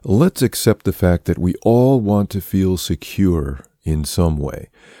Let's accept the fact that we all want to feel secure in some way,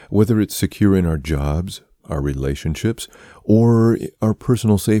 whether it's secure in our jobs, our relationships, or our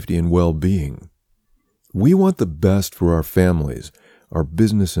personal safety and well-being. We want the best for our families, our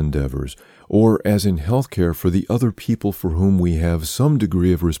business endeavors, or as in healthcare for the other people for whom we have some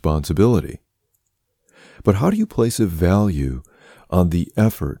degree of responsibility. But how do you place a value on the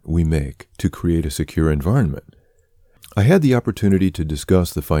effort we make to create a secure environment? I had the opportunity to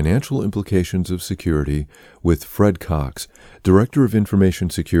discuss the financial implications of security with Fred Cox, Director of Information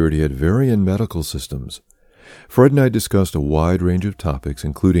Security at Varian Medical Systems. Fred and I discussed a wide range of topics,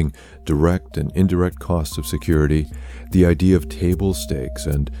 including direct and indirect costs of security, the idea of table stakes,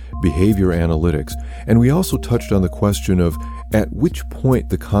 and behavior analytics, and we also touched on the question of at which point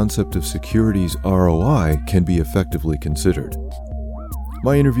the concept of security's ROI can be effectively considered.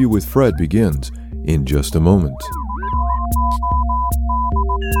 My interview with Fred begins in just a moment.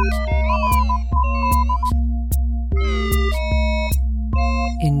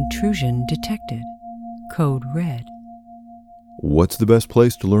 Intrusion detected. Code red. What's the best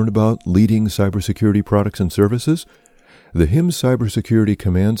place to learn about leading cybersecurity products and services? The HIMSS Cybersecurity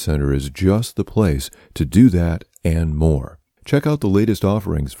Command Center is just the place to do that and more. Check out the latest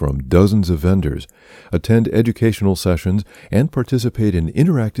offerings from dozens of vendors, attend educational sessions, and participate in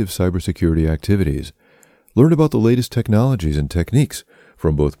interactive cybersecurity activities. Learn about the latest technologies and techniques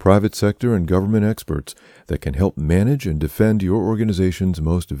from both private sector and government experts that can help manage and defend your organization's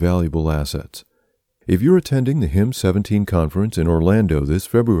most valuable assets. If you're attending the HIMSS 17 conference in Orlando this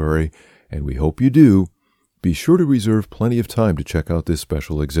February, and we hope you do, be sure to reserve plenty of time to check out this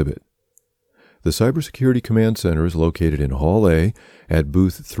special exhibit. The Cybersecurity Command Center is located in Hall A at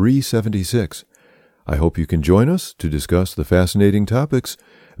booth 376. I hope you can join us to discuss the fascinating topics,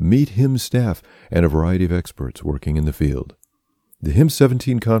 meet HIMSS staff, and a variety of experts working in the field. The HIMSS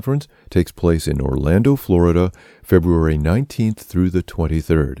 17 conference takes place in Orlando, Florida, February 19th through the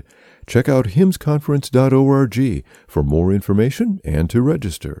 23rd. Check out himsconference.org for more information and to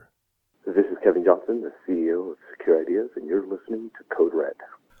register. This is Kevin Johnson, the CEO of Secure Ideas, and you're listening to Code Red.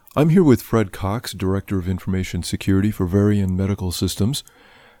 I'm here with Fred Cox, Director of Information Security for Varian Medical Systems.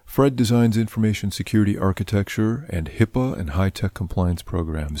 Fred designs information security architecture and HIPAA and high-tech compliance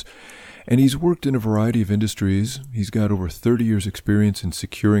programs. And he's worked in a variety of industries. He's got over 30 years' experience in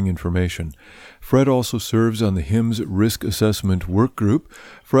securing information. Fred also serves on the HIMSS Risk Assessment Work Group.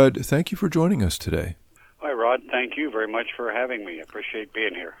 Fred, thank you for joining us today. Hi, Rod. Thank you very much for having me. I appreciate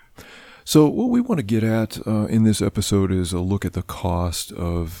being here. So what we want to get at in this episode is a look at the cost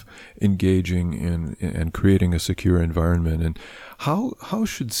of engaging in and creating a secure environment, and how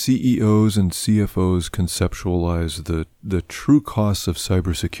should CEOs and CFOs conceptualize the true costs of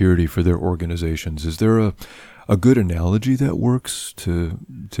cybersecurity for their organizations? Is there a good analogy that works to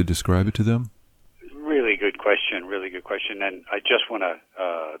describe it to them? Really good question. And I just want to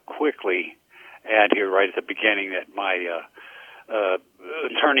quickly add here right at the beginning that my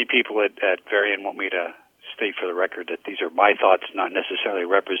attorney people at Varian want me to state for the record that these are my thoughts, not necessarily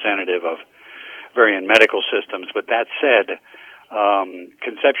representative of Varian Medical Systems. But that said,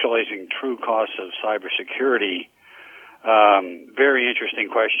 conceptualizing true costs of cybersecurity, very interesting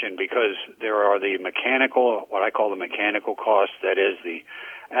question, because there are the mechanical, what I call the mechanical costs, that is the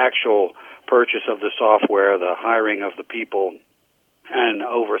actual purchase of the software, the hiring of the people, and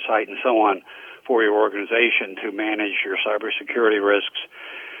oversight and so on for your organization to manage your cybersecurity risks.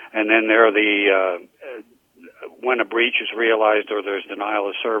 And then there are the when a breach is realized or there's denial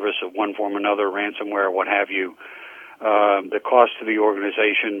of service of one form or another, ransomware, what have you, the cost to the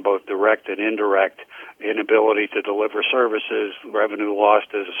organization, both direct and indirect, inability to deliver services, revenue lost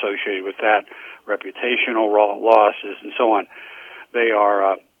is associated with that, reputational losses, and so on.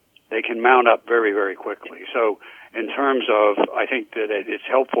 They can mount up very, very quickly. So in terms of, I think that it's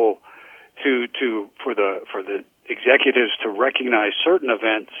helpful for the executives to recognize certain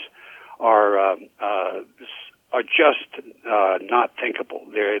events are just not thinkable.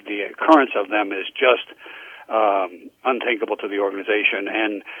 The occurrence of them is just unthinkable to the organization.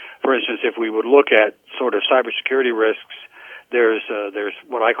 And for instance, if we would look at sort of cybersecurity risks, there's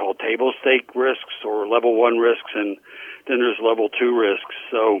what I call table stake risks or level 1 risks, and then there's level 2 risks.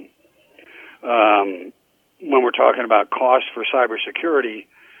 So when we're talking about costs for cybersecurity,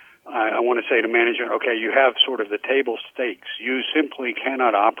 I want to say to management, okay, you have sort of the table stakes. You simply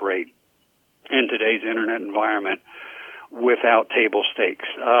cannot operate in today's internet environment without table stakes.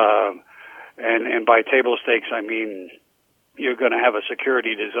 And by table stakes, I mean you're going to have a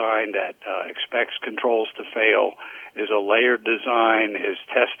security design that expects controls to fail, is a layered design, is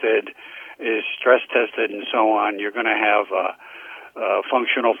tested, is stress tested, and so on. You're going to have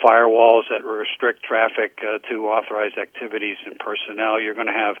functional firewalls that restrict traffic to authorized activities and personnel. You're going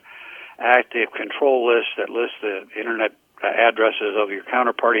to have active control lists that list the internet addresses of your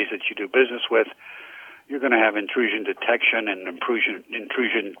counterparties that you do business with. You're going to have intrusion detection and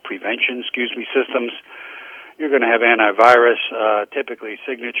intrusion prevention, systems. You're going to have antivirus, typically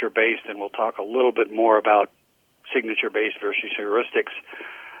signature-based, and we'll talk a little bit more about signature-based versus heuristics.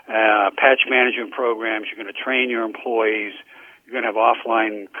 Patch management programs. You're going to train your employees. You're going to have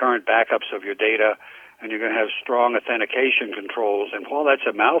offline current backups of your data, and you're going to have strong authentication controls. And while that's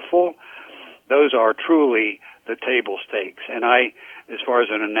a mouthful, those are truly the table stakes. And as far as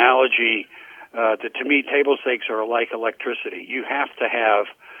an analogy, to me, table stakes are like electricity. You have to have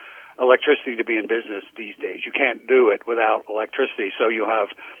electricity to be in business these days. You can't do it without electricity. So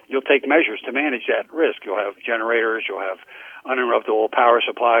you'll take measures to manage that risk. You'll have generators. You'll have uninterruptible power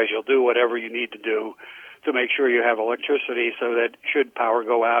supplies. You'll do whatever you need to do to make sure you have electricity so that should power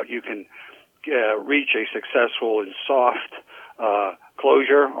go out, you can reach a successful and soft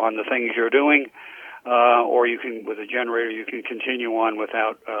closure on the things you're doing. Or you can, with a generator, you can continue on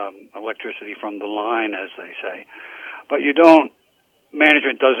without electricity from the line, as they say. But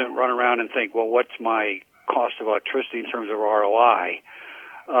management doesn't run around and think, well, what's my cost of electricity in terms of ROI?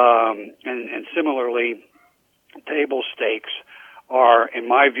 And similarly, table stakes are, in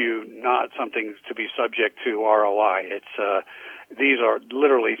my view, not something to be subject to ROI. These are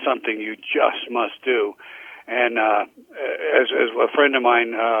literally something you just must do. And as a friend of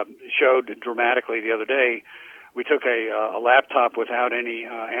mine showed dramatically the other day, we took a laptop without any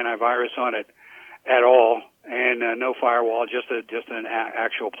antivirus on it at all, and no firewall, just an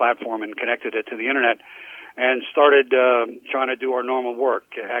actual platform, and connected it to the internet, and started trying to do our normal work,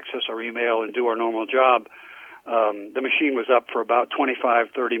 access our email, and do our normal job. The machine was up for about 25,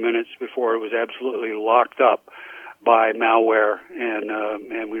 30 minutes before it was absolutely locked up by malware,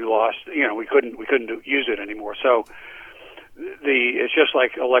 and we lost. We couldn't use it anymore. So it's just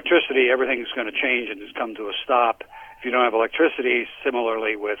like electricity. Everything's going to change and just come to a stop. If you don't have electricity,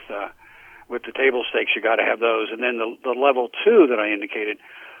 similarly with the table stakes, you got to have those. And then the level 2 that I indicated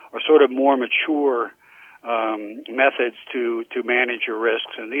are sort of more mature methods to manage your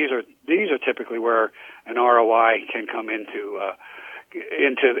risks, and these are typically where an ROI can come into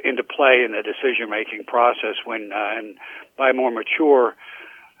play in the decision-making process. When and by more mature,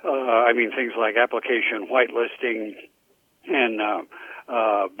 I mean things like application whitelisting and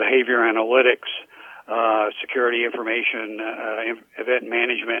behavior analytics, security information, event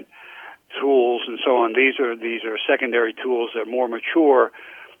management tools, and so on. These are secondary tools that are more mature,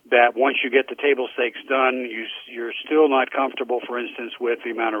 that once you get the table stakes done, you're still not comfortable, for instance, with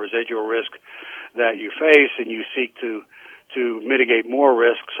the amount of residual risk that you face, and you seek to mitigate more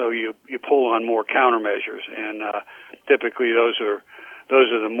risk, so you pull on more countermeasures, and typically those are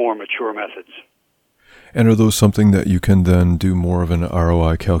the more mature methods. And are those something that you can then do more of an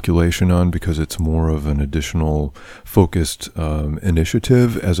ROI calculation on because it's more of an additional focused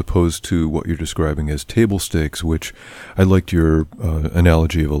initiative as opposed to what you're describing as table stakes, which I liked your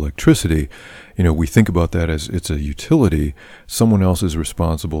analogy of electricity. We think about that as it's a utility. Someone else is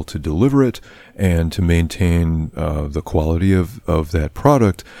responsible to deliver it and to maintain the quality of that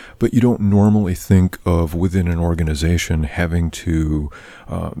product, but you don't normally think of within an organization having to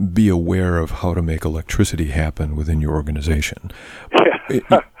be aware of how to make electricity happen within your organization.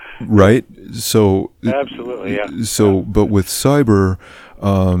 Yeah. Right? So absolutely, yeah. So, but with cyber,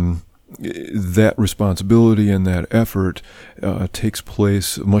 that responsibility and that effort takes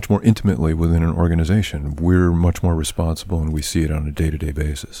place much more intimately within an organization. We're much more responsible, and we see it on a day-to-day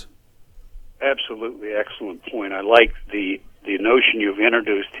basis. Absolutely, excellent point. I like the notion you've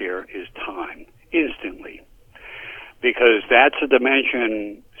introduced here is time, instantly, because that's a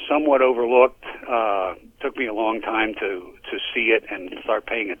dimension somewhat overlooked. Took me a long time to see it and start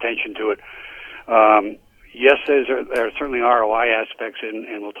paying attention to it. Yes, there are certainly ROI aspects,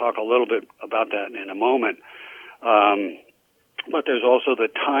 and we'll talk a little bit about that in a moment. But there's also the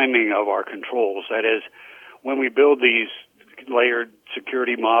timing of our controls. That is, when we build these layered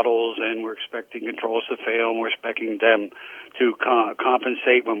security models and we're expecting controls to fail, and we're expecting them to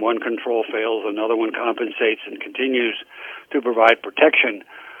compensate when one control fails, another one compensates and continues to provide protection.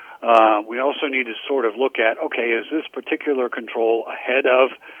 We also need to sort of look at, okay, is this particular control ahead of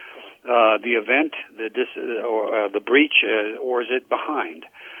the event, the breach, or is it behind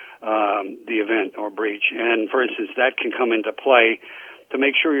the event or breach? And for instance, that can come into play to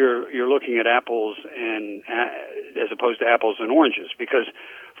make sure you're looking at apples and as opposed to apples and oranges. Because,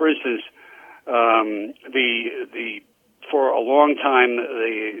 for instance, for a long time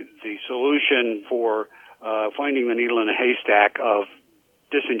the solution for finding the needle in a haystack of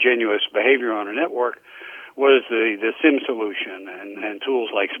disingenuous behavior on a network was the SIM solution, and tools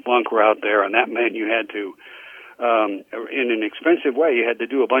like Splunk were out there, and that meant you had to, in an expensive way, you had to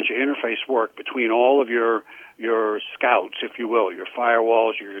do a bunch of interface work between all of your scouts, if you will, your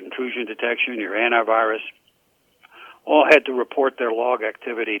firewalls, your intrusion detection, your antivirus, all had to report their log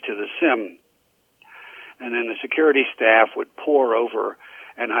activity to the SIM. And then the security staff would pore over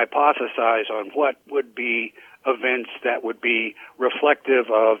and hypothesize on what would be events that would be reflective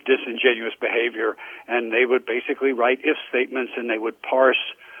of disingenuous behavior, and they would basically write if statements, and they would parse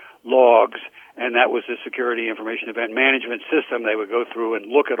logs, and that was the security information event management system. They would go through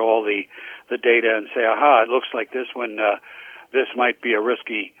and look at all the data and say, aha, it looks like this one, this might be a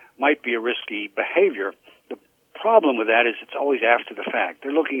risky behavior. The problem with that is it's always after the fact.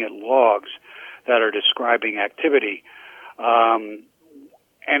 They're looking at logs that are describing activity,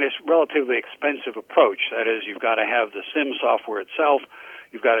 and it's a relatively expensive approach. That is, you've got to have the SIM software itself.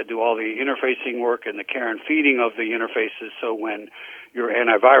 You've got to do all the interfacing work and the care and feeding of the interfaces. So when your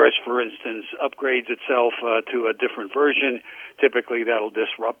antivirus, for instance, upgrades itself to a different version, typically that'll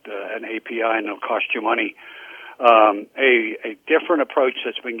disrupt an API and it'll cost you money. A different approach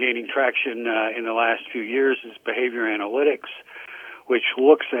that's been gaining traction in the last few years is behavior analytics, which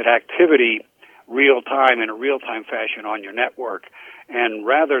looks at activity real-time in a real-time fashion on your network. And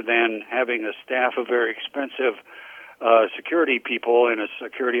rather than having a staff of very expensive security people in a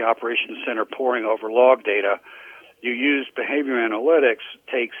security operations center poring over log data, you use behavior analytics,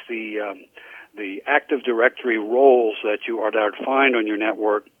 takes the Active Directory roles that are defined on your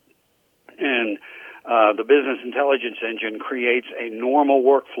network, and the business intelligence engine creates a normal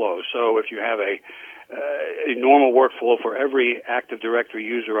workflow. So if you have a normal workflow for every Active Directory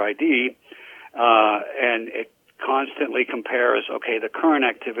user ID, and it constantly compares, the current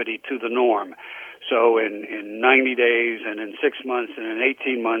activity to the norm. So in 90 days and in 6 months and in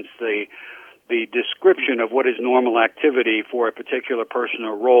 18 months, the description of what is normal activity for a particular person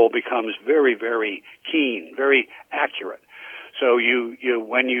or role becomes very, very keen, very accurate. So you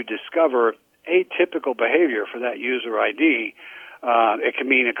when you discover atypical behavior for that user ID, it can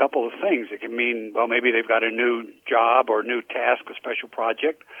mean a couple of things. It can mean, well, maybe they've got a new job or new task, a special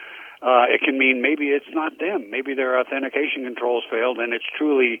project. It can mean maybe it's not them. Maybe their authentication controls failed, and it's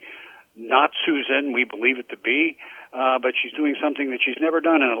truly not Susan, we believe it to be, but she's doing something that she's never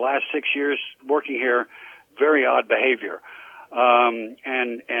done in the last 6 years working here. Very odd behavior.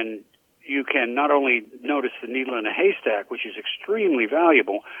 And you can not only notice the needle in a haystack, which is extremely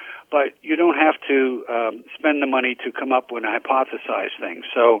valuable, but you don't have to spend the money to come up with and hypothesize things.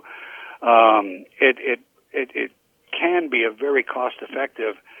 So it can be a very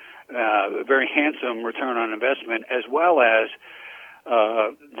cost-effective, very handsome return on investment, as well as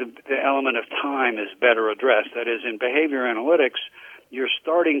the element of time is better addressed. That is, in behavior analytics, you're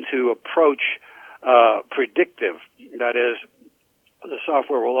starting to approach predictive. That is, the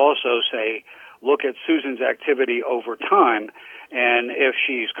software will also say, look at Susan's activity over time, and if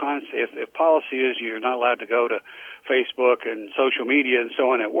if policy is you're not allowed to go to Facebook and social media and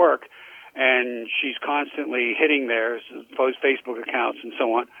so on at work, and she's constantly hitting theirs, post Facebook accounts and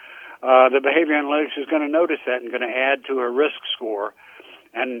so on, the behavior analytics is going to notice that and going to add to her risk score.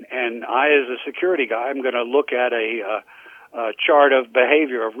 And I, as a security guy, I'm going to look at a chart of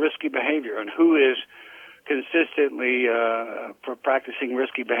behavior, of risky behavior, and who is consistently practicing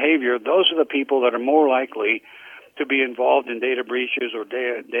risky behavior. Those are the people that are more likely to be involved in data breaches or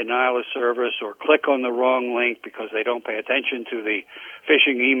denial of service or click on the wrong link because they don't pay attention to the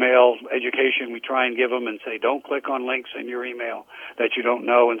phishing email education we try and give them and say, don't click on links in your email that you don't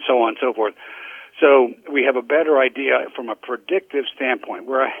know, and so on and so forth. So we have a better idea from a predictive standpoint.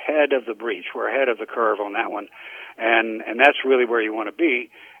 We're ahead of the breach. We're ahead of the curve on that one. And that's really where you want to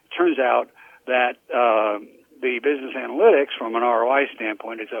be. It turns out that the business analytics from an ROI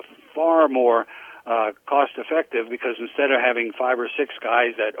standpoint is a far more cost effective, because instead of having 5 or 6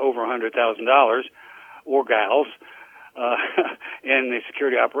 guys at over $100,000 or gals in the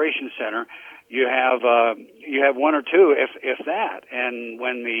security operations center, you have 1 or 2, if that. And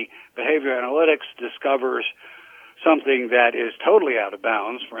when the behavior analytics discovers something that is totally out of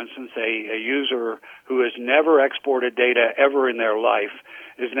bounds, for instance, a user who has never exported data ever in their life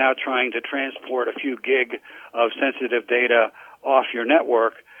is now trying to transport a few gig of sensitive data off your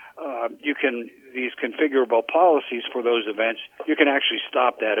network, these configurable policies for those events, you can actually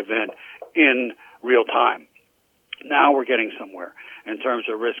stop that event in real time. Now we're getting somewhere in terms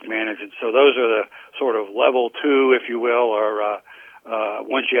of risk management. So those are the sort of level 2, if you will, or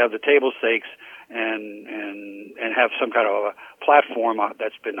once you have the table stakes and have some kind of a platform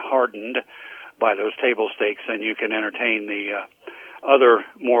that's been hardened by those table stakes, then you can entertain the other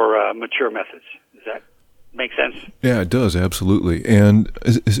more mature methods. Does that make sense? Yeah, it does, absolutely. And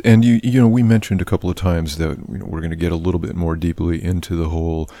you know, we mentioned a couple of times that we're going to get a little bit more deeply into the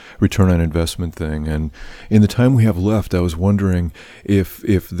whole return on investment thing. And in the time we have left, I was wondering if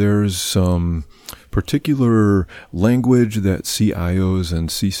there's some particular language that CIOs and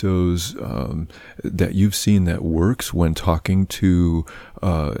CISOs that you've seen that works when talking to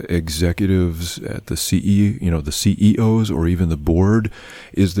executives at the the CEOs or even the board.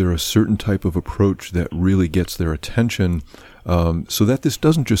 Is there a certain type of approach that really gets their attention, so that this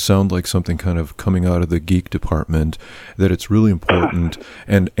doesn't just sound like something kind of coming out of the geek department, that it's really important,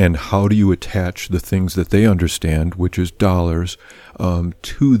 and how do you attach the things that they understand, which is dollars,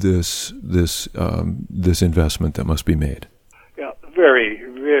 to this investment that must be made? Yeah, very,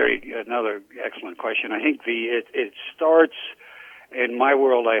 very another excellent question. I think it starts in my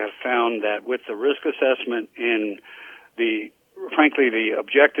world. I have found that with the risk assessment frankly, the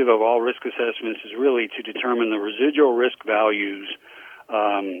objective of all risk assessments is really to determine the residual risk values.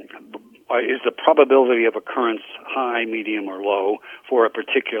 Is the probability of occurrence high, medium, or low for a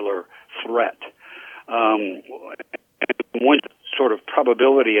particular threat? One sort of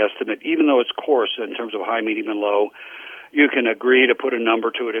probability estimate, even though it's coarse in terms of high, medium, and low, you can agree to put a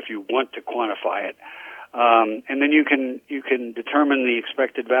number to it if you want to quantify it. And then you can determine the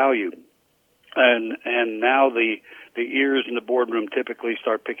expected value. And now the ears in the boardroom typically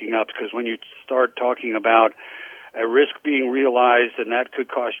start picking up, because when you start talking about a risk being realized, and that could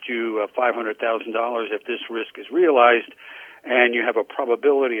cost you $500,000 if this risk is realized, and you have a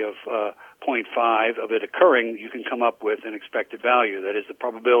probability of 0.5 of it occurring, you can come up with an expected value. That is the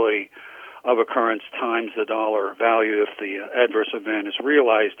probability of occurrence times the dollar value if the adverse event is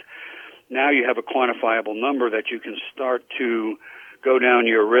realized. Now you have a quantifiable number that you can start to go down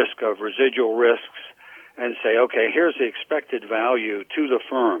your risk of residual risks and say, okay, here's the expected value to the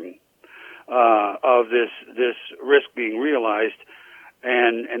firm of this risk being realized,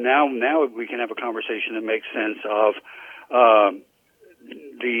 and now we can have a conversation that makes sense of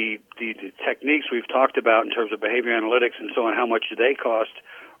the techniques we've talked about in terms of behavior analytics and so on. How much do they cost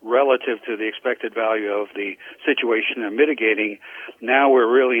relative to the expected value of the situation they're mitigating? Now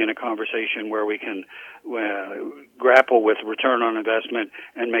we're really in a conversation where we can grapple with return on investment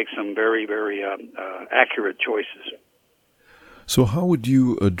and make some very, very accurate choices. So how would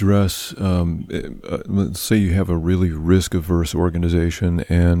you address, let's say you have a really risk-averse organization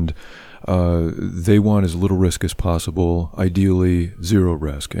and they want as little risk as possible, ideally zero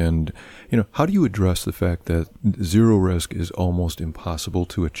risk. And, how do you address the fact that zero risk is almost impossible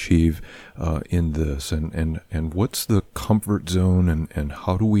to achieve in this? And what's the comfort zone, and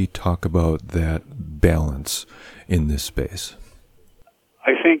how do we talk about that balance in this space?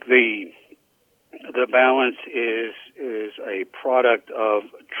 I think the balance is a product of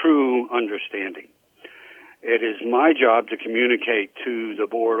true understanding. It is my job to communicate to the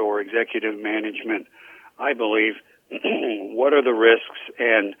board or executive management, I believe, what are the risks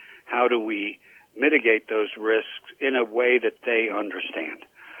and how do we mitigate those risks in a way that they understand.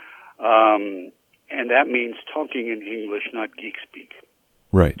 And that means talking in English, not geek speak.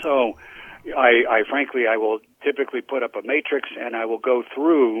 Right. So I frankly will typically put up a matrix, and I will go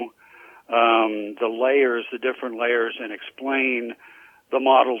through the different layers, and explain the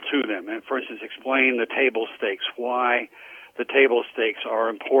model to them. And for instance, explain the table stakes, why the table stakes are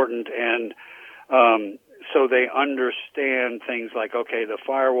important, and so they understand things like, okay, the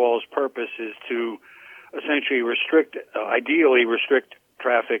firewall's purpose is to essentially ideally restrict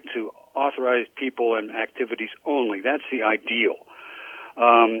traffic to authorized people and activities only. That's the ideal.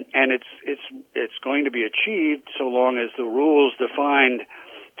 And it's going to be achieved so long as the rules defined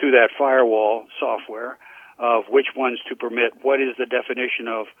to that firewall software of which ones to permit, what is the definition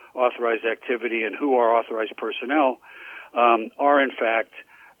of authorized activity, and who are authorized personnel, are in fact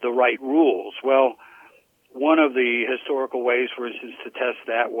the right rules. Well, one of the historical ways, for instance, to test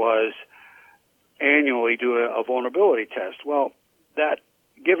that was annually do a vulnerability test. Well,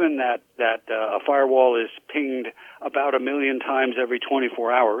 given that a firewall is pinged about 1 million times every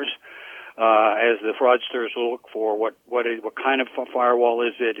 24 hours, as the fraudsters look for what kind of firewall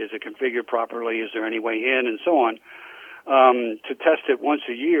is it? Is it configured properly? Is there any way in? And so on. To test it once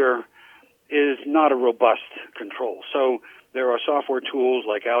a year is not a robust control. So there are software tools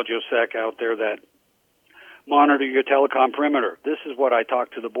like AlgoSec out there that monitor your telecom perimeter. This is what I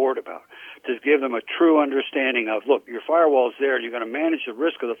talk to the board about, to give them a true understanding of, look, your firewall is there, and you're going to manage the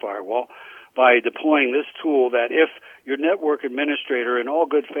risk of the firewall by deploying this tool, that if your network administrator in all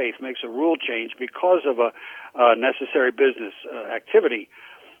good faith makes a rule change because of a necessary business activity,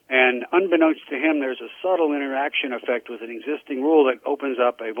 And unbeknownst to him, there's a subtle interaction effect with an existing rule that opens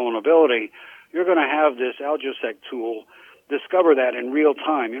up a vulnerability. You're going to have this AlgoSec tool discover that in real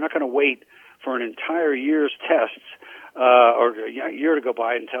time. You're not going to wait for an entire year's tests or a year to go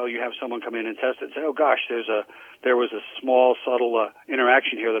by until you have someone come in and test it and say, oh gosh, there was a small, subtle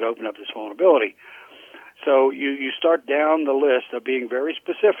interaction here that opened up this vulnerability. So you start down the list of being very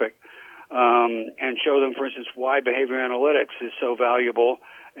specific and show them, for instance, why behavior analytics is so valuable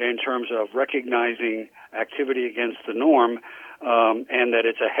in terms of recognizing activity against the norm, and that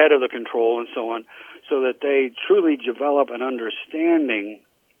it's ahead of the control and so on, so that they truly develop an understanding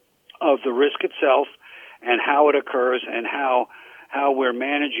of the risk itself and how it occurs and how we're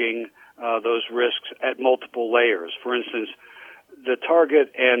managing those risks at multiple layers. For instance, the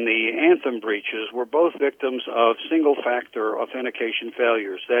Target and the Anthem breaches were both victims of single-factor authentication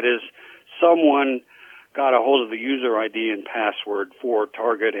failures. That is, someone got a hold of the user ID and password for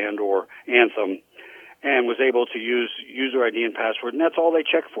Target and or Anthem and was able to use user ID and password, and that's all they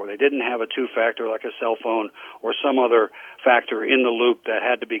checked for. They didn't have a two-factor like a cell phone or some other factor in the loop that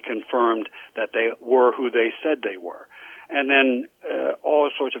had to be confirmed that they were who they said they were. And then all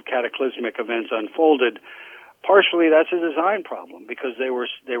sorts of cataclysmic events unfolded. Partially, that's a design problem because they were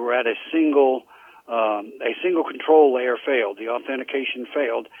at a single control layer failed. The authentication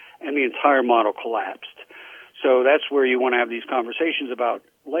failed, and the entire model collapsed. So that's where you want to have these conversations about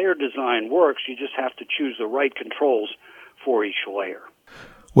layer design works. You just have to choose the right controls for each layer.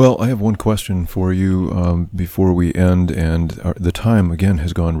 Well, I have one question for you before we end, and the time, again,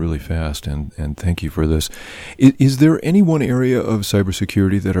 has gone really fast, and thank you for this. Is there any one area of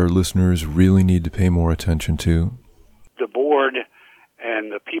cybersecurity that our listeners really need to pay more attention to? The board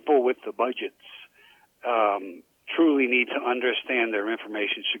and the people with the budgets truly need to understand their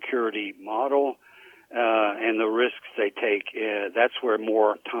information security model and the risks they take. That's where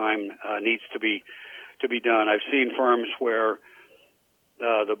more time needs to be done. I've seen firms where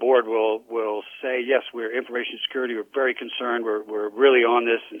the board will say, yes, we're information security, we're very concerned, we're really on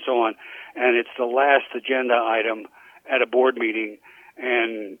this, and so on. And it's the last agenda item at a board meeting.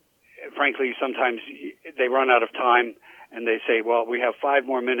 And frankly, sometimes they run out of time and they say, well, we have 5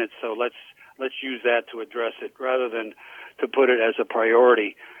 more minutes, so let's use that to address it rather than to put it as a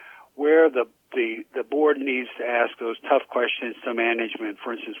priority. Where the board needs to ask those tough questions to management.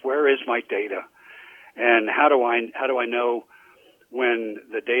 For instance, where is my data? And how do I know when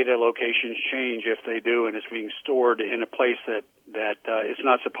the data locations change, if they do, and it's being stored in a place that it's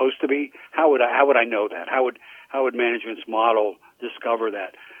not supposed to be? How would I know that? How would management's model discover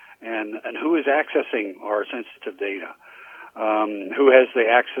that? And who is accessing our sensitive data? Who has the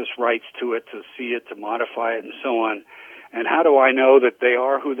access rights to it, to see it, to modify it, and so on? And how do I know that they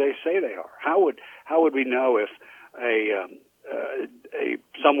are who they say they are? How would we know if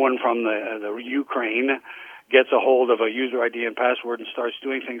someone from the Ukraine gets a hold of a user ID and password and starts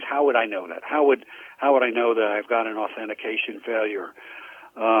doing things? How would I know that? How would I know that I've got an authentication failure?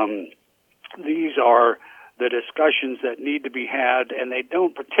 These are the discussions that need to be had, and they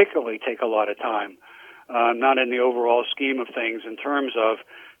don't particularly take a lot of time. Not in the overall scheme of things. In terms of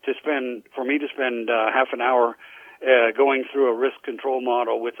for me to spend half an hour going through a risk control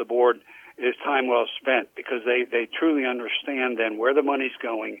model with the board is time well spent, because they truly understand then where the money's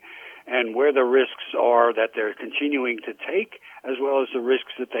going and where the risks are that they're continuing to take, as well as the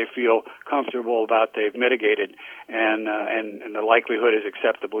risks that they feel comfortable about they've mitigated, and the likelihood is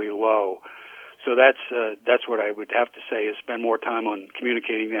acceptably low. So that's what I would have to say, is spend more time on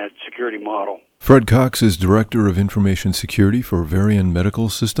communicating that security model. Fred Cox is Director of Information Security for Varian Medical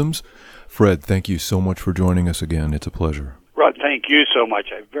Systems. Fred, thank you so much for joining us again. It's a pleasure. Rod, thank you so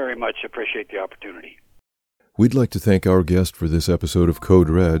much. I very much appreciate the opportunity. We'd like to thank our guest for this episode of Code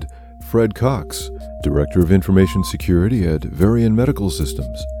Red, Fred Cox, Director of Information Security at Varian Medical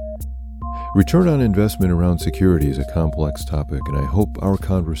Systems. Return on investment around security is a complex topic, and I hope our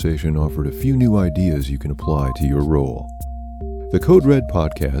conversation offered a few new ideas you can apply to your role. The Code Red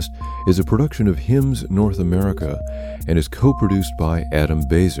podcast is a production of HIMSS North America and is co-produced by Adam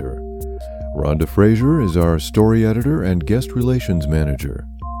Baser. Rhonda Frazier is our story editor and guest relations manager.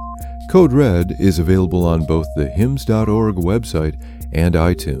 Code Red is available on both the HIMSS.org website and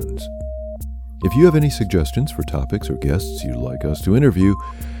iTunes. If you have any suggestions for topics or guests you'd like us to interview,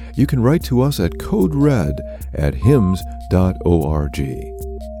 you can write to us at codered@hims.org.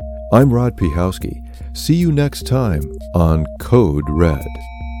 I'm Rod Piechowski. See you next time on Code Red.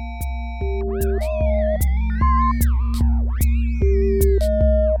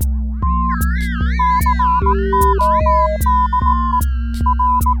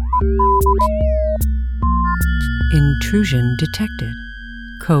 Intrusion detected.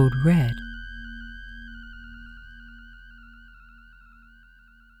 Code Red.